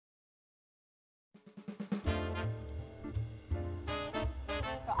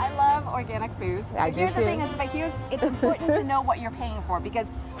organic foods. So here's the thing is, it's important to know what you're paying for,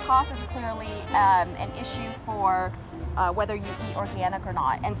 because cost is clearly an issue for whether you eat organic or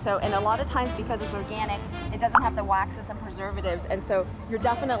not. And a lot of times, because it's organic, it doesn't have the waxes and preservatives, and so you're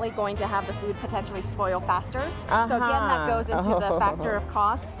definitely going to have the food potentially spoil faster. So again, that goes into the factor of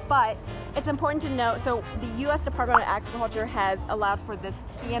cost. But it's important to know, so the U.S. Department of Agriculture has allowed for this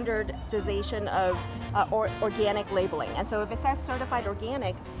standardization of organic labeling. And so if it says certified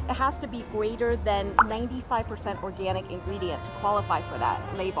organic, it has to be greater than 95% organic ingredient to qualify for that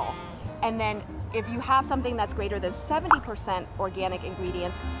label. And then if you have something that's greater than 70% organic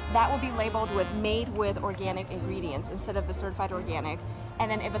ingredients, that will be labeled with made with organic ingredients instead of the certified organic. And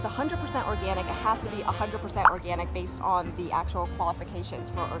then if it's 100% organic, it has to be 100% organic based on the actual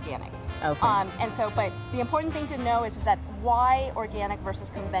qualifications for organic. Okay. But the important thing to know is that why organic versus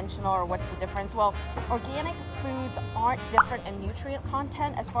conventional, or what's the difference? Well, organic foods aren't different in nutrient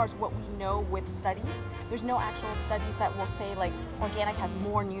content as far as what we know with studies. There's no actual studies that will say like organic has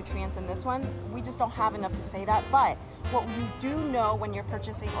more nutrients than this one. We just don't have enough to say that. But what you do know when you're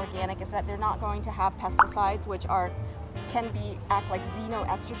purchasing organic is that they're not going to have pesticides, which can act like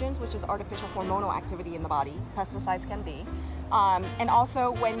xenoestrogens, which is artificial hormonal activity in the body. Pesticides can be. And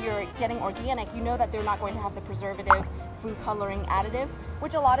also, when you're getting organic, you know that they're not going to have the preservatives, food coloring additives,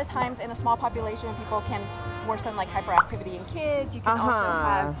 which a lot of times in a small population of people can worsen like hyperactivity in kids. You can also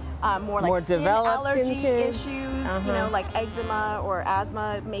have more skin allergy issues, you know, like eczema or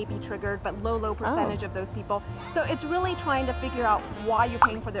asthma may be triggered, but low percentage of those people. So it's really trying to figure out why you're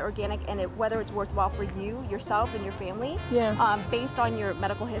paying for the organic and whether it's worthwhile for you, yourself, and your family, based on your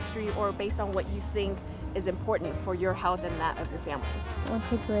medical history or based on what you think is important for your health and that of your family.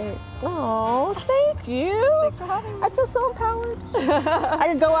 Okay, great. Oh, thank you. Thanks for having me. I feel so empowered. I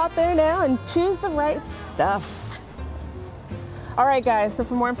can go out there now and choose the right stuff. All right, guys, so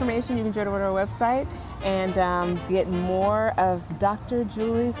for more information, you can go to our website and get more of Dr.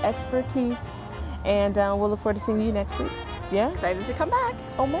 Julie's expertise. And we'll look forward to seeing you next week. Yeah? Excited to come back.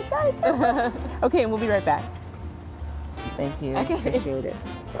 Oh my God. Okay, and we'll be right back. Thank you. Okay. Appreciate it.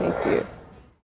 Thank you.